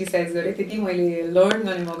मान्छेले क्रिटिसाइज गरे त्यति मैले लर्न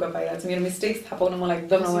गर्ने मौका पाइरहेको छु मेरो मिस्टेक्स थाहा पाउन मलाई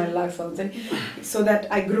एकदम रमाइलो लाग्छ हुन्छ नि so that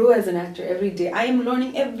I grow as an actor every day. I am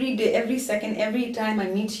learning every day, every second, every time I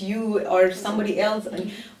meet you or somebody else. अनि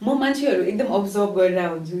म मान्छेहरू एकदम अब्जर्भ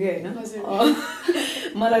गरिरहेको हुन्छु कि हैन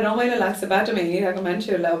मलाई रमाइलो लाग्छ बाटोमा हिँडिरहेको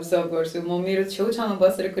मान्छेहरूलाई अब्जर्भ गर्छु म मेरो छेउछाउमा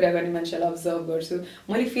बसेर कुरा गर्ने मान्छेलाई अब्जर्भ गर्छु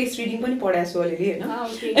मैले फेस रिडिङ पनि पढाएको छु अलिअलि हैन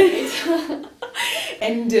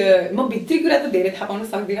and म भित्री कुरा त धेरै थाहा पाउन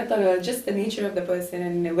सक्दिनँ तर just the nature of the person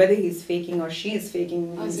and whether he is faking or she is faking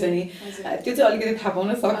हुन्छ नि त्यो चाहिँ अलिकति थाहा पाउन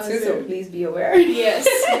सक्छु so please be aware. Yes,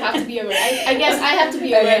 you have to be aware. I guess I have to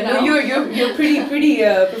be aware now. You're pretty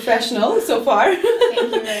professional so far.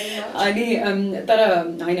 Thank you very much. अनि तर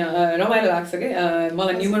हैन रमाइलो लाग्छ के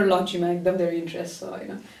मलाई न्युमरोलोजीमा एकदम धेरै इन्ट्रेस्ट छ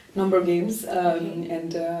हैन number games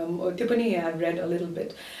and त्यो पनि I've read a little bit.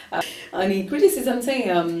 अनि क्रिटिसिजम चाहिँ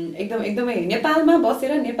एकदमै नेपालमा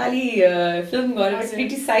बसेर नेपाली फिल्म गरेर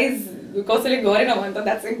क्रिटिसाइज कसैले गरेन भने त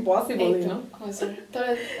द्याट्स इम्पोसिबल हैन हजुर तर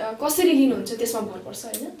कसरी लिनुहुन्छ त्यसमा भर पर्छ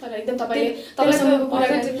हैन तर एकदम तपाईसँग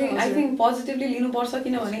पोजिटिभली आई थिंक पोजिटिभली लिनुपर्छ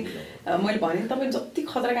किनभने मैले भने तपाई जति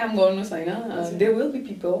खतरा काम गर्नुस् हैन देयर विल बी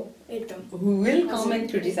पिपल एकदम who will come and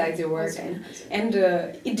criticize your work and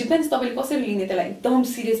it depends तपाईले कसरी लिने त्यसलाई एकदम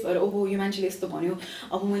सिरियस भएर ओहो यो मान्छेले यस्तो भन्यो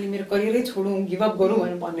अब मैले मेरो करियरै छोडौं गिभ अप गरौं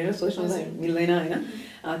भनेर सोच्नु चाहिँ मिल्दैन हैन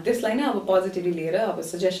त्यसलाई नै अब पोजिटिभली लिएर अब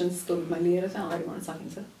सजेसन्सको रूपमा लिएर चाहिँ अगाडि बढ्न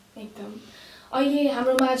सकिन्छ एकदम अहिले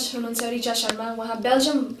हाम्रो माझ हुनुहुन्छ रिचा शर्मा उहाँ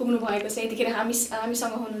बेल्जियम पुग्नु भएको छ यतिखेर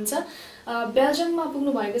हामीसँग हुनुहुन्छ बेल्जियममा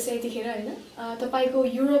पुग्नु भएको छ यतिखेर हैन तपाईको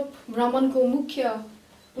युरोप भ्रमणको मुख्य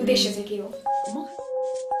उद्देश्य चाहिँ के हो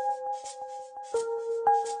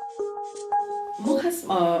म खास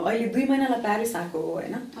अहिले 2 महिनालाई प्यारिस आएको हो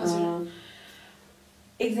हैन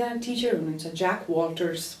एकजना टिचर हुनुहुन्छ ज्याक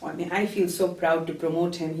वाल्टर्स भन्ने I feel so proud to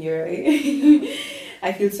promote him here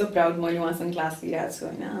I feel so proud मैले उहाँसँग क्लास लिएको छु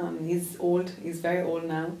हैन he's old, he's very old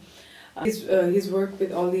now. He's worked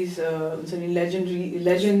with all these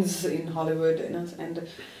legends in Hollywood and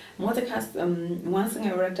म चाहिँ खास उहाँसँग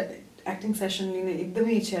एउटा एक्टिङ सेसन लिने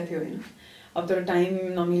एकदमै इच्छा थियो हैन अब तर टाइम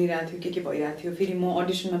नमिलिरहेको थियो के भइरहेको थियो फेरि म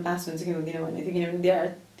अडिसनमा पास हुन्छ कि हुँदिन भन्ने थियो किनभने there are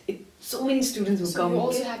so many students who come. You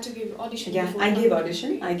also had to give audition. Yeah, I gave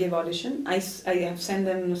audition. I have sent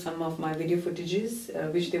them some of my video footages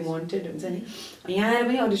which they wanted. हुन्छ नि यहाँ आएर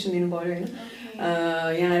पनि अडिसन दिनु पर्यो हैन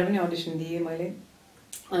यहाँ आएर पनि अडिसन दिए मैले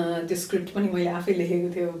त्यो स्क्रिप्ट पनि मैले आफै लेखेको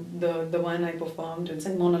थियो the one I performed हुन्छ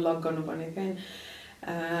नि मोनोलग गर्नुपर्ने थियो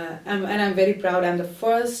and I'm very proud. I'm the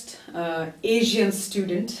first Asian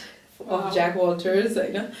student of Jack Walters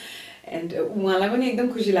हैन and उहाँलाई पनि एकदम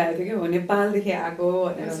खुसी लागेको थियो कि नेपालदेखि आएको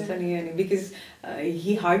भनेर हुन्छ नि अनि because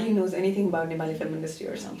he hardly knows anything about Nepali film industry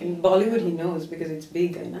or something. Bollywood he knows because it's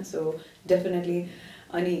big हैन so definitely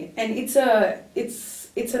अनि and it's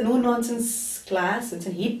a no nonsense class and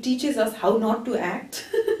he teaches us how not to act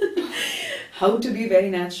how to be very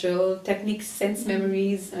natural techniques sense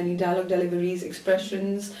memories अनि dialogue deliveries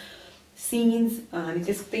expressions scenes अनि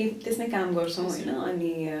त्यसमै काम गर्छौं हैन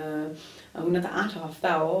अनि हुन त 8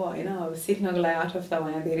 हप्ता हो हैन अब सिक्नको लागि 8 हप्ता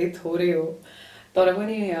भने धेरै थोरै हो तर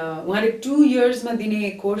पनि उहाँले 2 इयर्समा दिने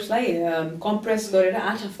कोर्सलाई कम्प्रेस गरेर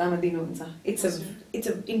 8 हप्तामा दिनुहुन्छ it's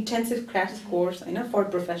a intensive crash course हैन for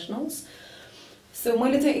professionals so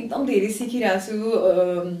मैले चाहिँ एकदम धेरै सिकिरहेको छु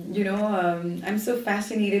you know I'm so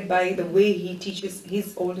fascinated by the way he teaches. He's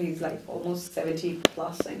old, he's like almost 70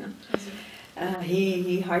 plus हैन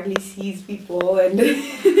he hardly sees people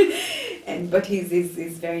and but he's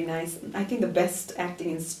very nice. I think the best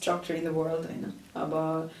acting instructor in the world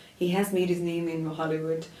he has made his name in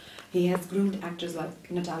Hollywood. He has groomed actors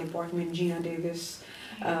like Natalie Portman, Gina Davis,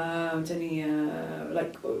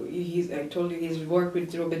 like I told you he's worked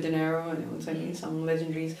with Robert De Niro and some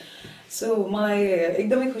legendaries. So my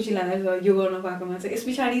एकदमै खुसी लाग्यो यो गर्न पाएकोमा चाहिँ यस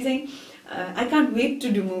पछाडी चाहिँ I can't wait to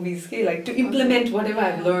do movies like to implement whatever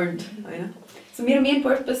I've learned हैन so मेरो मेन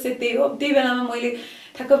पर्पस चाहिँ त्यही हो त्यही बेलामा मैले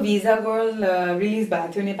ठ्याक्क भिजा गर्ल रिलिज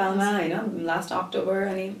भएको थियो नेपालमा हैन लास्ट अक्टोबर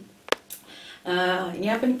अनि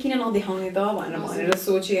यहाँ पनि किन नदेखाउने त भनेर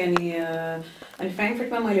सोचे अनि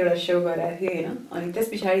फ्र्याङ्कफर्टमा मैले एउटा शो गराएको थिएँ हैन अनि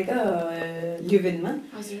त्यसपछि त लिभइनमा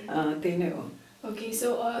त्यही नै हो Okay,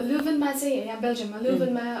 so Leuvenमा चाहिँ यहाँ बेल्जियममा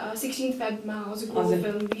Leuvenमा 16 फेब्रुअरीमा हजुरको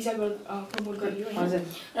फिल्म भिजा गर्ल प्रमोट गरियो हैन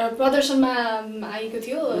र प्रदर्शनमा आएको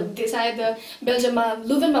थियो त्यो सायद बेल्जियममा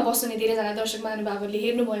Leuvenमा बस्ने धेरैजना दर्शक महानुभावहरूले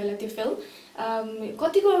हेर्नु भयो होला त्यो फिल्म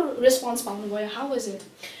कतिको रेस्पोन्स पाउनु भयो हाउ वाज इट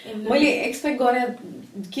मैले एक्सपेक्ट गरे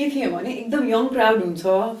के थिए भने एकदम यङ क्राउड हुन्छ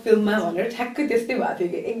फिल्ममा भनेर ठ्याक्कै त्यस्तै भएको थियो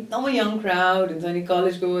कि एकदम यङ क्राउड हुन्छ नि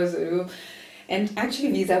college गोर्सहरु and actually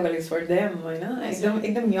Visa Girl is for them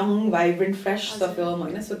एकदम young vibrant fresh छ film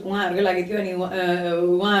हैन सो उहाँहरुको लागि थियो अनि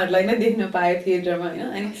उहाँहरुलाई नै देख्न पाए थिएटरमा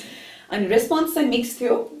हैन अनि रेस्पोन्स चाहिँ मिक्स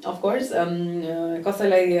थियो अफ कोर्स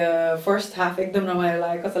कसैलाई फर्स्ट हाफ एकदम रमाइलो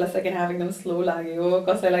लाग्यो कसैलाई सेकेन्ड हाफ एकदम स्लो लाग्यो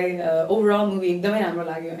कसैलाई ओभरअल मुभी एकदमै राम्रो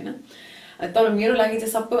लाग्यो हैन तर मेरो लागि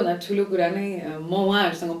चाहिँ सबैभन्दा ठुलो कुरा नै म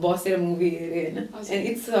उहाँहरुसँग बसेर मुभी हेरे हैन and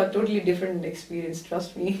it's a totally different experience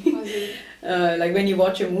trust me like when you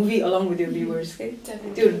watch a movie along with your viewers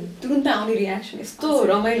त्यो तुरुन्त आउने रियाक्सन यस्तो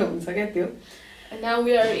रमाइलो हुन्छ क्या त्यो And now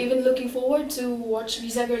we are even looking forward to watch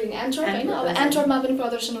Visa Girl in Antwerp हैन अब एन्टवर्पमा पनि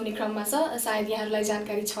प्रदर्शन हुने क्रममा छ सायद यहाँहरुलाई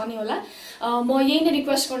जानकारी छ नि होला म यही नै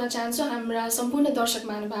रिक्वेस्ट गर्न चाहन्छु हाम्रा सम्पूर्ण दर्शक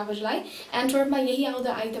महानुभावहरुलाई एन्टवर्पमा यही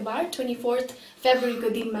आउँदो आइतबार 24 फेब्रुअरीको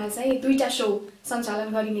दिनमा चाहिँ दुईटा शो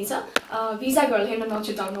सञ्चालन गरिनेछ भिजा गर्ल हेर्न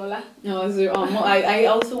नछुटाउनु होला हजुर I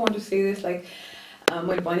also want to say this like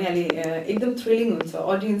मैले भनिहाले एकदम थ्रिलिङ हुन्छ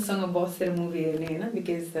ऑडियन्ससँग बसेर मुभी हेर्ने हैन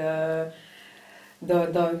because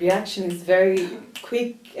the reaction is very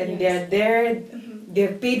quick and they are there they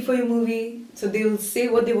have paid for your movie so they will say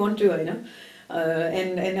what they want to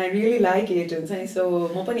and I really like it so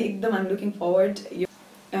म पनि एकदम I'm looking forward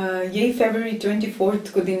यही February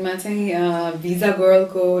 24th को दिनमा चाहिँ visa girl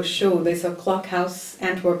को show हुँदैछ clock house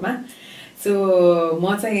एन्टवर्पमा so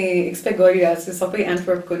म चाहिँ एक्सपेक्ट गरिरहेको छु सबै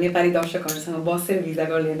एन्टवर्पको नेपाली दर्शकहरुसँग बसेर भिजा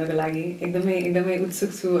गर्ल हेर्नको लागि एकदमै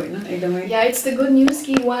उत्सुक छु हैन एकदमै या इट्स द गुड न्यूज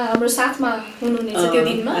कि उहाँ हाम्रो साथमा हुनुहुनेछ त्यो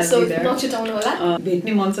दिनमा सो नछुटाउनु होला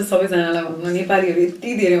भेट्ने मन छ सबैजनालाई भन्नु नेपालीहरु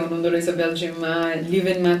यति धेरै हुनुहुँदो रहेछ बेल्जियममा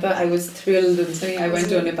लिभेनमा त आई वाज थ्रिल्ड हुन्छ नि I went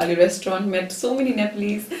to a Nepali restaurant met so many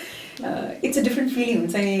Nepalese it's a different feeling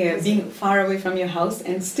being far away from your house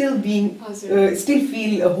and still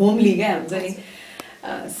feel homely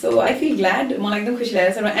so I feel glad मलाई एकदम खुसी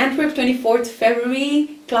लागेछ र Antwerp 24th February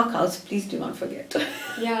Clock House please do not forget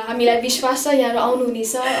हामीलाई विश्वास छ यहाँ आउनु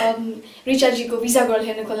हुनेछ रिचा जीको भिजा गर्ल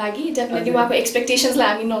हेर्नको लागि डेफिनेटली उहाँको एक्सपेक्टेशन्सलाई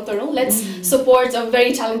हामी नतोडौं let's support a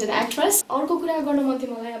very talented actress अर्को कुरा गर्न मन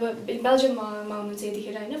थियो मलाई अब बेल्जियममा आउनुहुन्छ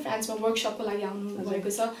यतिखेर हैन फ्रान्समा वर्कसपको लागि आउनु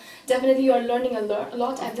भएको छ definitely you are learning a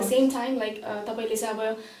lot at the same time like तपाईले चाहिँ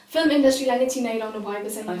अब फिल्म इन्डस्ट्रीलाई नै चिनाइरहनु भएको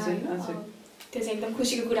छ यहाँ त्यो चाहिँ एकदम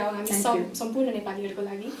खुसीको कुरा हो हामी सम्पूर्ण नेपालीहरुको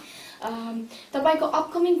लागि तपाईको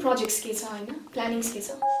अपकमिङ प्रोजेक्ट्स के छ हैन प्लानिङ्स के छ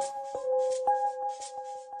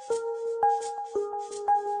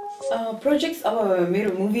प्रोजेक्ट्स अब मेरो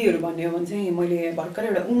मुभीहरु भन्ने हो भने चाहिँ मैले भर्खर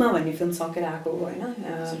एउटा उमा भन्ने फिल्म सकेर आएको हो हैन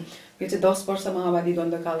यो चाहिँ 10 वर्ष माओवादी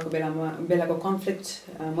द्वन्द्वकालको बेलाको कन्फ्लिक्ट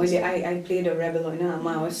मैले आई प्लेड अ रेबल हैन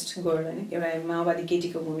माओइस्ट गर्ल हैन एउटा माओवादी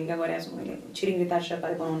केटीको भूमिका गरेको छु मैले छिरिङ रिता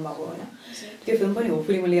शेर्पाले बनाउनु भएको हैन त्यो फिल्म पनि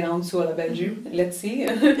होपफुली म लिएर आउँछु होला बेल्जियम लेट्स सी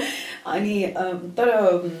अनि तर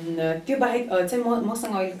त्यो बाहेक चाहिँ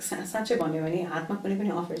मसँग अहिले साच्चै भन्यो भने हातमा कुनै पनि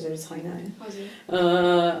अफर्सहरु छैन हैन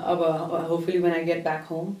अब hopefully when I get back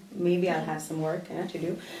home maybe I'll have some work to do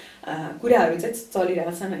कुराहरु चाहिँ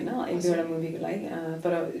चलिरहेछन् हैन एक दुईवटा मुभीको लागि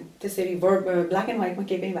तर त्यसरी ब्ल्याक एन्ड व्हाइटमा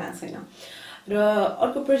केही पनि भएको छैन र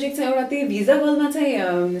अर्को प्रोजेक्ट चाहिँ एउटा त्यही भिजा गर्लमा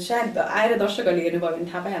चाहिँ सायद आएर दर्शकहरुले हेर्नुभयो भने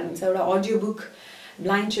थाहा पाइहाल्नुहुन्छ एउटा अडियो बुक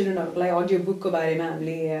ब्लाइन्ड चिल्ड्रेनहरुको लागि अडियो बुकको बारेमा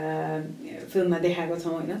हामीले फिल्ममा देखाएको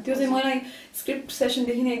छौं हैन त्यो चाहिँ मलाई स्क्रिप्ट सेसन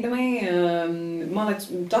देखि नै एकदमै मलाई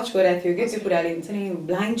टच गराएको थियो के त्यो कुराले हुन्छ नि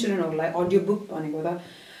ब्लाइन्ड चिल्ड्रेनहरुलाई अडियो बुक भनेको त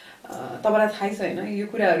तपाईलाई थाहै छ हैन यो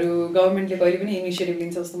कुराहरु गभर्नमेन्टले कहिले पनि इनिशिएटिभ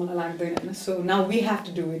लिन्छ जस्तो मलाई लाग्दैन हैन so now we have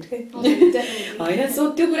to do it हैन सो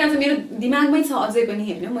त्यो कुरा चाहिँ मेरो दिमागमै छ अझै पनि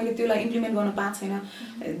हैन मैले त्यसलाई इम्प्लिमेन्ट गर्न पाएको छैन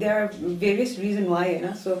there are various reason why हैन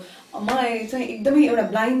सो मलाई चाहिँ एकदमै एउटा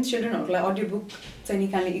ब्लाइन्ड चिल्ड्रेनहरुलाई अडियो बुक चाहिँ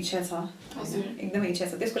निकाल्ने इच्छा छ एकदमै इच्छा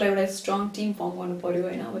छ त्यसको लागि एउटा स्ट्रङ टिम फर्म गर्नु पर्यो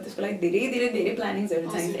हैन अब त्यसको लागि धेरै प्लानिङ्सहरु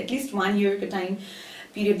चाहिन्छ एटलिस्ट 1 इयर को टाइम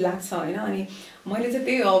पिरियड लाग्छ हैन अनि मैले चाहिँ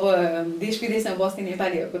त्यही अब देश विदेशमा बस्ने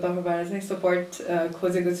नेपालीहरुको तर्फबाट चाहिँ सपोर्ट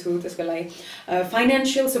खोजेको छु त्यसको लागि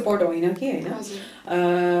फाइनान्शियल सपोर्ट होइन कि हैन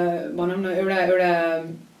भनौं न एउटा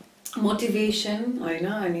मोटिभेसन हैन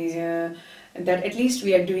अनि that at least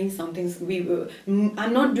we are doing something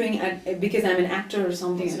I'm not doing it because I'm an actor or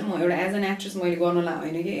something हैन म एउटा as an actress मैले गर्नला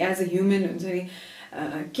हैन कि as a human हुन्छ नि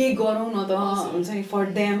के गरौँ न त हुन्छ नि for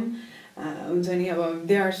them हुन्छ नि अब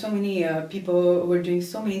there are so many people who are doing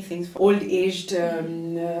so many things for old aged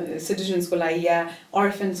citizens को लागि या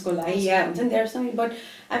orphans को लागि या हुन्छ नि there are so many but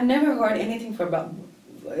I've never heard anything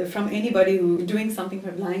from anybody who doing something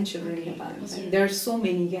for blind children in Nepal. There are so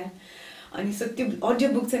many, yeah. अनि so त्यो audio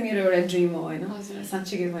book चाहिँ मेरो एउटा ड्रिम हो होइन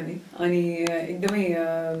साँच्चीकै भने अनि एकदमै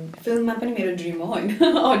फिल्ममा पनि मेरो ड्रिम हो होइन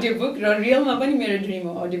अडियो बुक र रियलमा पनि मेरो ड्रिम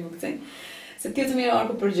हो अडियो बुक चाहिँ सो त्यो चाहिँ मेरो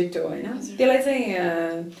अर्को प्रोजेक्ट हो होइन त्यसलाई चाहिँ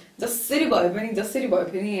जसरी भए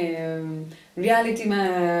पनि रियालिटीमा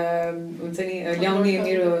हुन्छ नि ल्याउने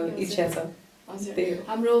मेरो इच्छा छ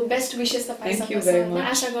हाम्रो बेस्ट विशेस तपाईसँग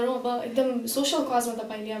आशा गरौँ अब एकदम सोशल कजमा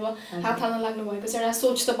तपाईले अब हात हाल्न लाग्नु भएको छ एउटा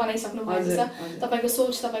सोच त बनाइसक्नु भएको छ तपाईको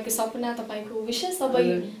सोच तपाईको सपना तपाईको विशेस सबै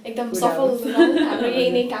एकदम सफल हुनु हाम्रो यही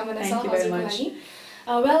नै कामना छ हजुरको लागि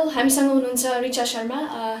वेल हामीसँग हुनुहुन्छ रिचा शर्मा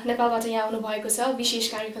नेपालबाट यहाँ आउनु भएको छ विशेष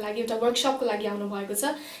कार्यको लागि एउटा वर्कसपको लागि आउनु भएको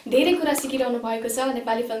छ धेरै कुरा सिकिरहनु भएको छ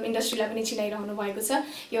नेपाली फिल्म इन्डस्ट्रीलाई पनि चिनाइरहनु भएको छ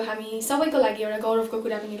यो हामी सबैको लागि एउटा गौरवको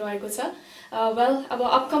कुरा पनि रहेको छ वेल अब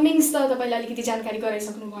अपकमिङ्स त तपाईले अलिकति जानकारी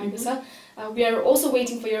गराइसक्नु भएको छ we are also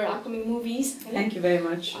waiting for your upcoming movies thank you very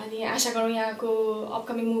much अनि आशा गरौँ यहाँको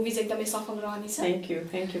upcoming movies एकदमै सफल रहनेछ thank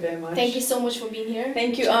you very much thank you so much for being here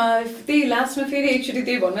thank you त्यही लास्टमा फेरि एक्चुअली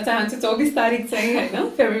त्यही भन्न चाहन्छु 24 तारिक चाहिँ हैन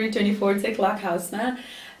February 24 चाहिँ क्लक हाउसमा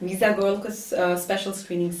भिजा गर्लको स्पेशल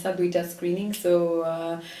स्क्रिनिङ छ दुईटा स्क्रिनिङ सो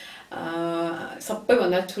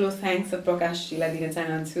सबैभन्दा ठुलो थ्याङ्क्स प्रकाशजीलाई दिन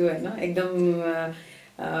चाहन्छु हैन एकदम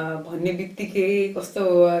भन्ने बित्तिकै कस्तो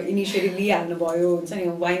इनिशिएटिभ लिइहाल्नु भयो हुन्छ नि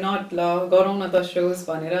वाइ नट ल गरौँ न त सोज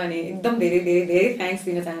भनेर अनि एकदम धेरै धेरै धेरै थ्याङ्क्स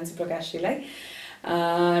दिन चाहन्छु प्रकाशजीलाई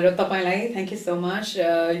र तपाईलाई थ्याङ्क यू सो मच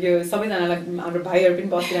यो सबैजनालाई हाम्रो भाइहरू पनि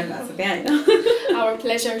बसिरहनु भएको छ त्यहाँ हैन आवर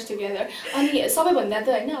प्लेजर टुगेदर अनि सबैभन्दा त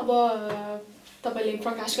हैन अब तपाईले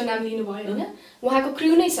प्रकाशको नाम लिनु भयो हैन उहाँको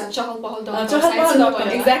क्र्यू नै छ chahalpahal.com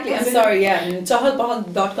exactly I am sorry yeah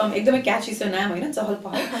chahalpahal.com एकदमै क्याची छ नाम हैन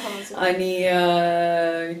chahalpahal अनि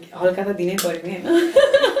हल्का त दिनै पर्यो नि हैन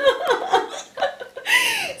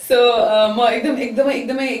सो म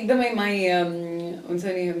एकदमै माई हुन्छ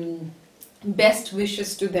नि best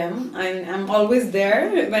wishes to them I'm always there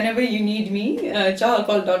whenever you need me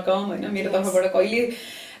chahalpahal.com हैन मेरो तर्फबाट कहिले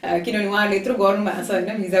किनभने उहाँहरूले यत्रो गर्नु भएको छ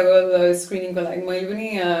होइन भिजा गर्ल स्क्रिनिङको लागि मैले पनि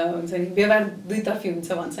हुन्छ नि व्यवहार दुईतर्फी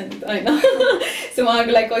हुन्छ भन्छ नि त होइन सो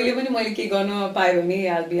उहाँहरूको लागि कहिले पनि मैले के गर्नु पाएँ भने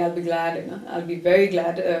I'll be glad होइन I'll be very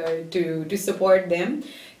glad to support them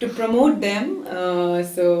to promote them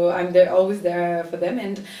so I'm there always there for them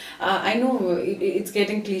and I know it's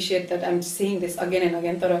getting cliched that I'm saying this again and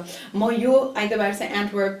again तर म यो आइतबार चाहिँ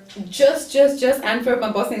एन्टवर्प just एन्टवर्पमा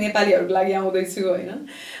बस्ने नेपालीहरूको लागि आउँदैछु होइन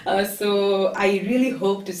so I really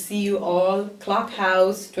hope to see you all Clock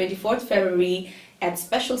House 24th February at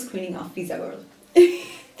special screening of Visa Girl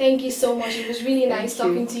Thank you so much. It was really nice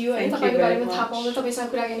talking to you. And तपाईको बारेमा थाहा पाउँदा तपाईसँग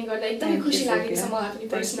कुराकानी गर्दा एकदमै खुसी लागेको छ मलाई पनि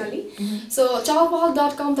पर्सनली सो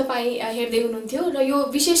chahalpahal.com तपाईँ हेर्दै हुनुहुन्थ्यो र यो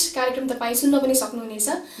विशेष कार्यक्रम तपाईँ सुन्न पनि सक्नुहुनेछ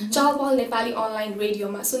Chahalpahal नेपाली अनलाइन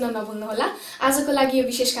रेडियोमा सुन्न नभुल्नुहोला आजको लागि यो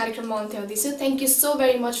विशेष कार्यक्रममा अन्त्य हुँदैछु thank you so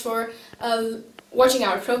very much for watching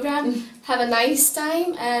our program have a nice time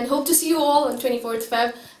and hope to see you all on 24th Feb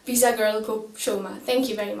Visa Girl को शोमा thank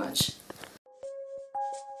you very much